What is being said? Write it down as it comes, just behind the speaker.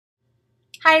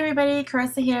Hi everybody,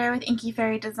 Carissa here with Inky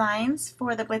Fairy Designs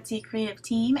for the Blitsy creative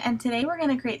team, and today we're going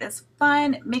to create this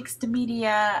fun mixed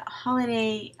media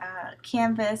holiday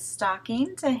canvas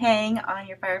stocking to hang on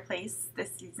your fireplace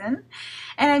this season.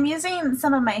 And I'm using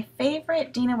some of my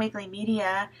favorite Dina Wakley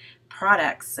Media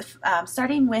products,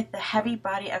 starting with the heavy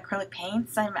body acrylic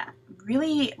paints. I'm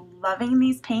really loving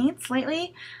these paints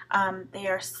lately. They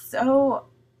are so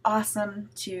awesome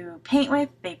to paint with.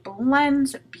 They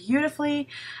blend beautifully.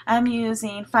 I'm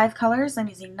using 5 colors. I'm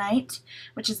using Night,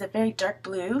 which is a very dark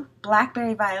blue,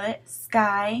 Blackberry Violet,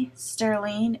 Sky,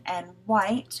 Sterling, and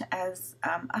White as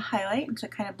a highlight to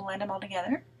kind of blend them all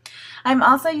together. I'm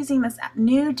also using this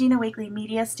new Dina Wakley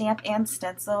Media stamp and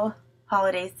stencil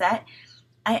holiday set.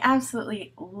 I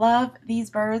absolutely love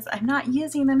these birds. I'm not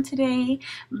using them today,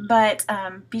 but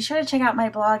be sure to check out my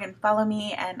blog and follow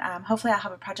me, and hopefully I'll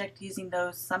have a project using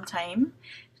those sometime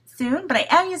soon. But I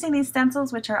am using these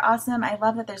stencils, which are awesome. I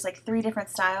love that there's like 3 different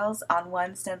styles on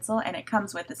one stencil, and it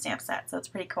comes with the stamp set, so it's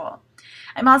pretty cool.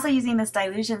 I'm also using this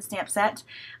Dilution stamp set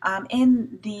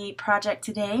in the project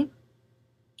today.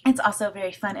 It's also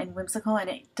very fun and whimsical, and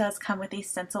it does come with a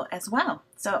stencil as well.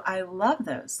 So I love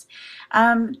those.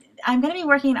 I'm going to be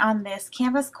working on this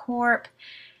Canvas Corp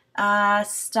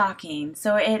stocking.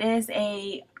 So it is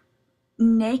a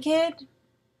naked,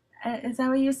 is that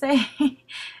what you say?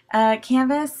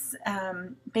 Canvas.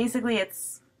 Basically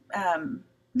it's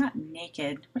not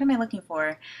naked. What am I looking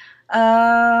for?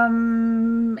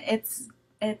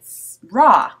 It's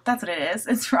raw. That's what it is.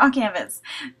 It's raw canvas.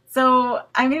 So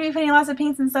I'm going to be putting lots of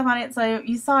paints and stuff on it. So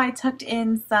you saw I tucked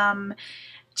in some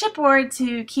chipboard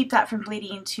to keep that from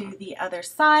bleeding to the other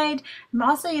side. I'm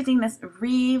also using this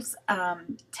Reeves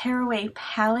tearaway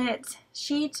palette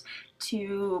sheet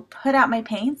to put out my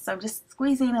paints. So I'm just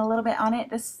squeezing a little bit on it.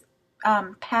 This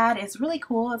pad is really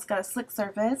cool. It's got a slick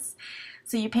surface,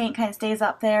 so your paint kind of stays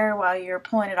up there while you're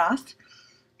pulling it off,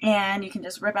 and you can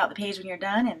just rip out the page when you're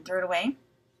done and throw it away.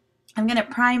 I'm going to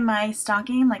prime my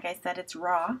stocking. Like I said, it's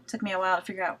raw. It took me a while to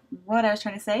figure out what I was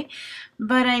trying to say,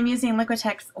 but I'm using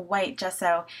Liquitex white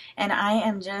gesso, and I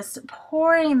am just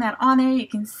pouring that on there. You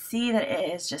can see that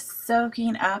it is just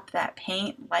soaking up that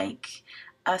paint like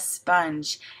a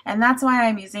sponge, and that's why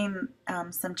I'm using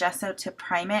some gesso to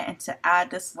prime it and to add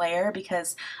this layer,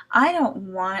 because I don't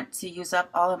want to use up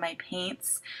all of my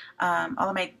paints, all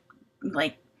of my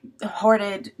like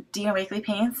hoarded Dina Wakley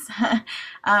paints.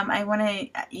 I want to,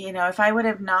 if I would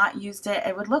have not used it,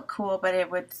 it would look cool, but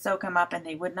it would soak them up and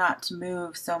they would not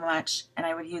move so much, and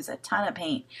I would use a ton of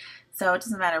paint. So it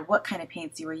doesn't matter what kind of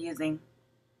paints you were using,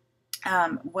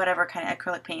 whatever kind of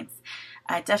acrylic paints.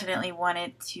 I definitely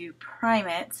wanted to prime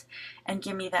it and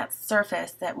give me that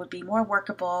surface that would be more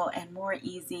workable and more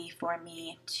easy for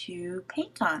me to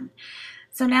paint on.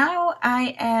 So now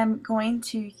I am going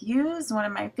to use one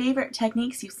of my favorite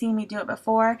techniques. You've seen me do it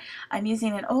before. I'm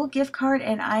using an old gift card,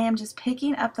 and I am just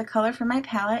picking up the color from my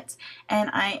palette, and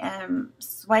I am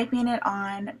swiping it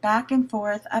on back and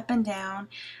forth, up and down.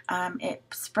 It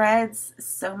spreads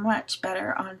so much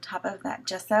better on top of that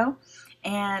gesso,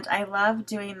 and I love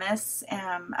doing this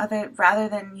rather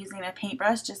than using a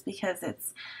paintbrush, just because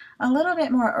it's a little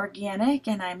bit more organic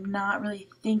and I'm not really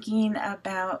thinking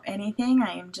about anything.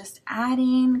 I am just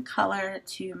adding color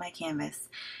to my canvas.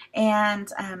 And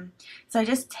so I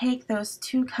just take those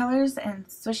 2 colors and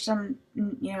switch them,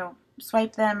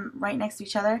 swipe them right next to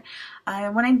each other.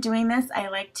 When I'm doing this, I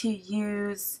like to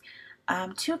use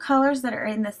 2 colors that are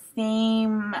in the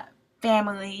same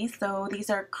family. So these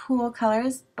are cool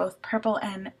colors, both purple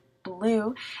and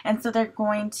blue, and so they're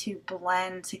going to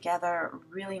blend together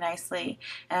really nicely,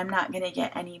 and I'm not going to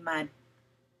get any mud.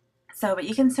 So, but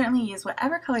you can certainly use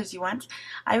whatever colors you want.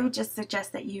 I would just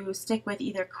suggest that you stick with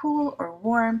either cool or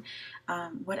warm,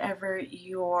 whatever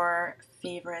your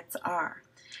favorites are.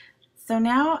 So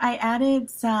now I added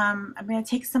some, I'm going to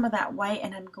take some of that white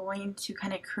and I'm going to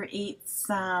kind of create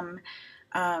some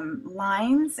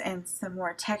lines and some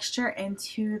more texture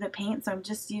into the paint. So I'm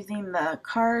just using the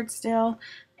card still,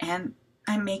 and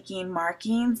I'm making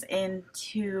markings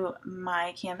into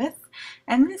my canvas,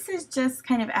 and this is just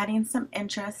kind of adding some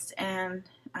interest and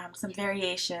some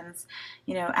variations.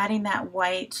 Adding that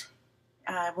white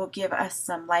will give us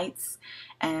some lights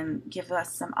and give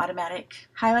us some automatic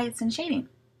highlights and shading.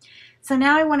 So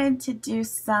now I wanted to do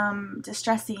some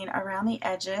distressing around the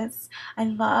edges. I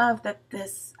love that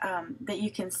that you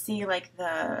can see like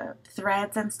the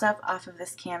threads and stuff off of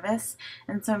this canvas,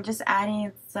 and so I'm just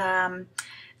adding some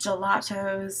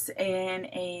gelatos in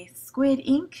a squid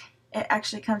ink. It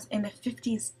actually comes in the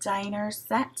 50s Diner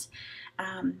set,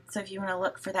 so if you want to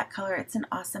look for that color, it's an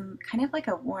awesome kind of like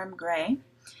a warm gray,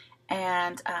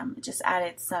 and just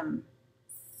added some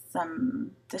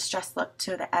some distressed look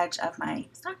to the edge of my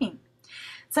stocking.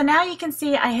 So now you can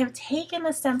see I have taken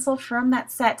the stencil from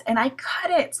that set and I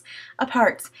cut it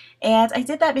apart. And I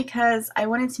did that because I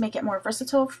wanted to make it more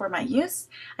versatile for my use.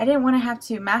 I didn't want to have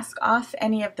to mask off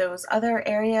any of those other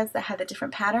areas that had a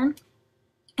different pattern.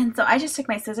 And so I just took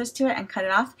my scissors to it and cut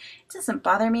it off. It doesn't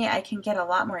bother me. I can get a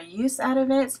lot more use out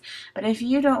of it. But if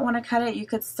you don't want to cut it, you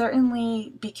could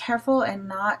certainly be careful and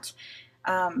not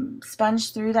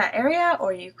sponge through that area,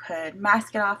 or you could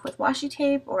mask it off with washi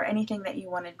tape or anything that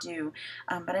you want to do.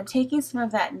 But I'm taking some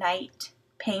of that night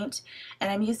paint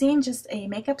and I'm using just a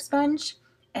makeup sponge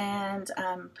and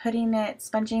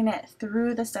sponging it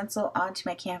through the stencil onto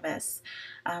my canvas.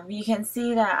 You can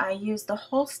see that I used the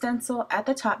whole stencil at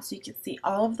the top so you can see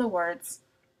all of the words.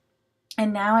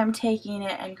 And now I'm taking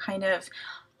it and kind of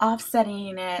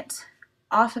offsetting it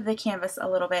off of the canvas a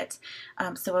little bit,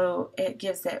 so it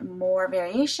gives it more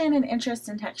variation and interest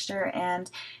and texture.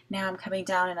 And now I'm coming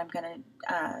down and I'm going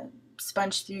to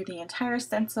sponge through the entire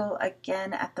stencil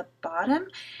again at the bottom,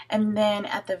 and then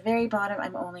at the very bottom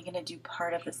I'm only going to do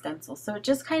part of the stencil. So it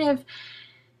just kind of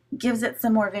gives it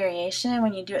some more variation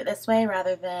when you do it this way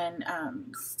rather than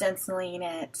stenciling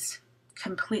it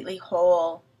completely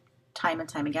whole time and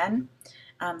time again.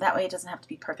 That way it doesn't have to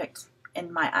be perfect.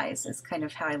 In my eyes is kind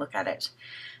of how I look at it.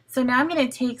 So now I'm going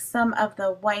to take some of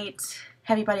the white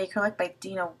Heavy Body Acrylic by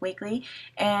Dina Wakley,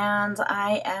 and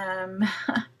I am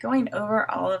going over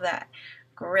all of that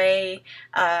gray.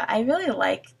 I really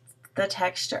like the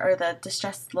texture or the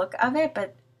distressed look of it,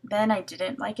 but then I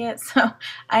didn't like it, so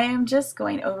I am just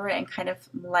going over it and kind of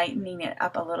lightening it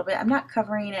up a little bit. I'm not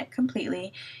covering it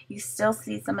completely. You still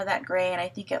see some of that gray, and I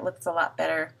think it looks a lot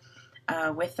better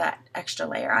with that extra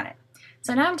layer on it.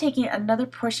 So now I'm taking another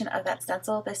portion of that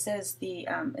stencil. This is the,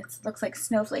 it looks like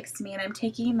snowflakes to me, and I'm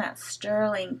taking that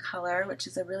sterling color, which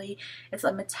is it's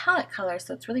a metallic color,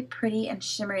 so it's really pretty and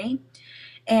shimmery.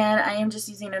 And I am just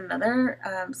using another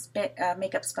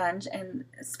makeup sponge and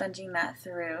sponging that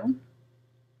through.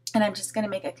 And I'm just going to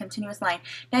make a continuous line.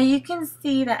 Now you can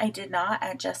see that I did not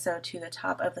add gesso to the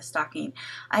top of the stocking.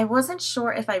 I wasn't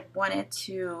sure if I wanted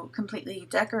to completely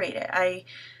decorate it.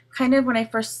 When I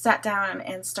first sat down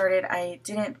and started, I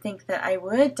didn't think that I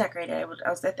would decorate it. I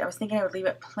was thinking I would leave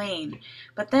it plain.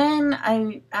 But then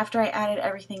after I added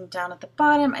everything down at the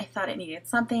bottom, I thought it needed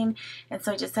something, and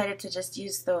so I decided to just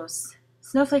use those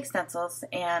snowflake stencils,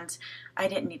 and I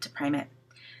didn't need to prime it.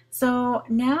 So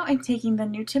now I'm taking the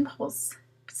new Tim Holtz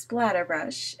splatter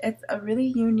brush. It's a really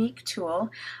unique tool.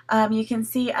 You can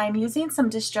see I'm using some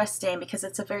Distress Stain because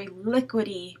it's a very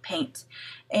liquidy paint,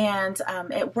 and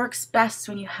it works best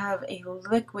when you have a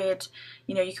liquid.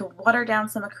 You know, you can water down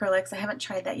some acrylics. I haven't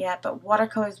tried that yet, but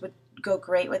watercolors would go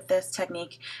great with this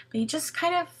technique. But you just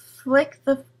kind of flick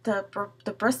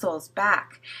the bristles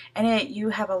back, and you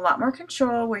have a lot more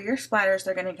control where your splatters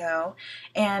are going to go,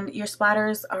 and your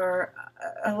splatters are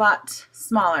a lot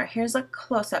smaller. Here's a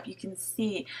close-up. You can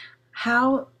see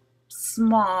how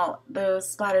small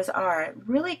those splatters are.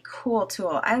 Really cool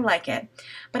tool. I like it.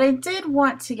 But I did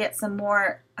want to get some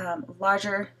more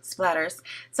larger splatters,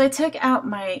 so I took out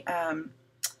my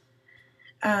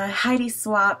Heidi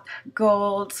Swapp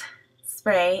gold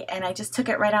spray, and I just took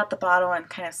it right out the bottle and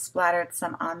kind of splattered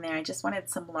some on there. I just wanted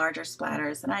some larger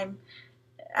splatters, and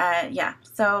yeah,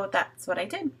 so that's what I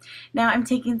did. Now I'm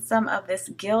taking some of this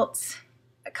Gilt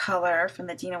color from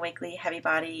the Dina Wakley Heavy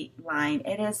Body line.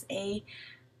 It is a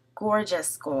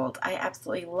gorgeous gold. I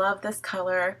absolutely love this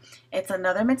color. It's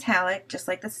another metallic, just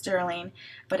like the sterling,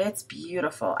 but it's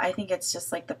beautiful. I think it's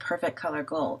just like the perfect color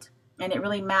gold, and it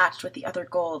really matched with the other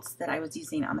golds that I was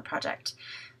using on the project.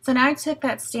 So now I took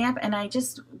that stamp and I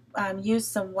just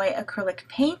used some white acrylic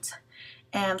paint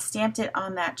and stamped it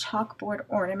on that chalkboard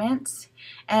ornament.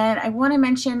 And I want to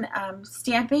mention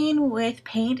stamping with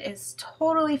paint is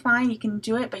totally fine. You can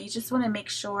do it, but you just want to make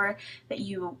sure that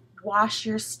you wash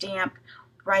your stamp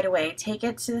right away. Take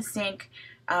it to the sink,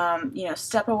 you know,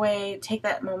 step away, take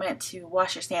that moment to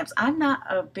wash your stamps. I'm not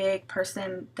a big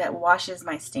person that washes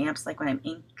my stamps like when I'm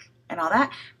ink and all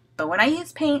that, but when I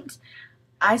use paint,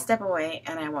 I step away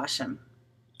and I wash them.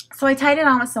 So I tied it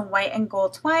on with some white and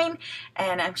gold twine,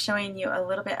 and I'm showing you a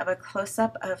little bit of a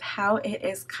close-up of how it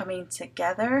is coming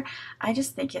together. I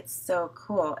just think it's so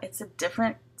cool. It's a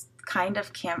different kind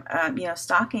of you know,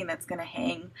 stocking that's going to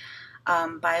hang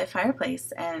by the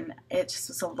fireplace, and it just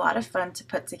was a lot of fun to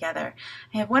put together.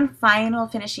 I have one final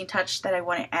finishing touch that I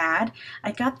want to add.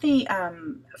 I got the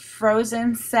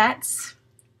Frozen set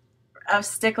of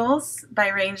Stickles by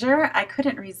Ranger. I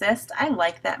couldn't resist. I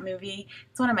like that movie.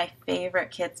 It's one of my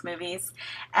favorite kids movies,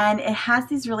 and it has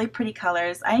these really pretty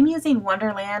colors. I'm using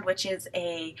Wonderland, which is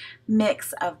a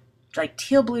mix of like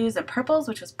teal blues and purples,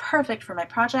 which was perfect for my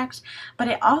project. But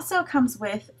it also comes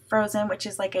with Frozen, which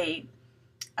is like a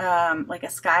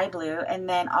sky blue, and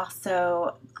then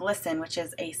also Glisten, which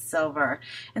is a silver.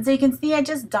 And so you can see I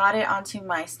just dot it onto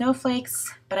my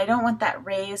snowflakes, but I don't want that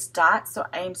raised dot, so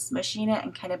I'm smushing it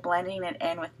and kind of blending it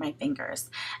in with my fingers.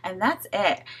 And that's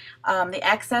it. The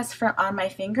excess from on my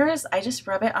fingers, I just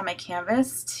rub it on my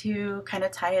canvas to kind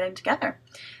of tie it in together.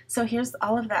 So here's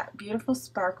all of that beautiful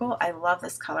sparkle. I love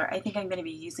this color. I think I'm going to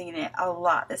be using it a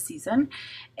lot this season.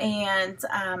 And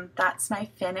that's my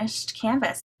finished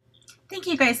canvas. Thank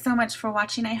you guys so much for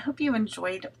watching. I hope you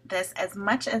enjoyed this as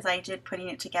much as I did putting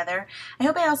it together. I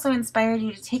hope I also inspired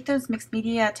you to take those mixed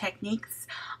media techniques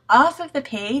off of the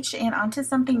page and onto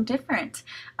something different.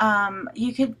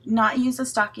 You could not use a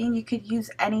stocking. You could use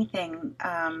anything,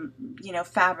 you know,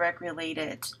 fabric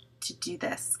related to do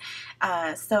this.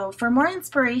 So for more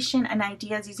inspiration and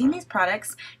ideas using these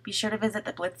products, be sure to visit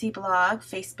the Blitsy blog,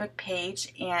 Facebook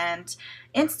page, and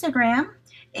Instagram.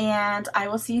 And I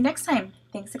will see you next time.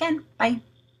 Thanks again. Bye.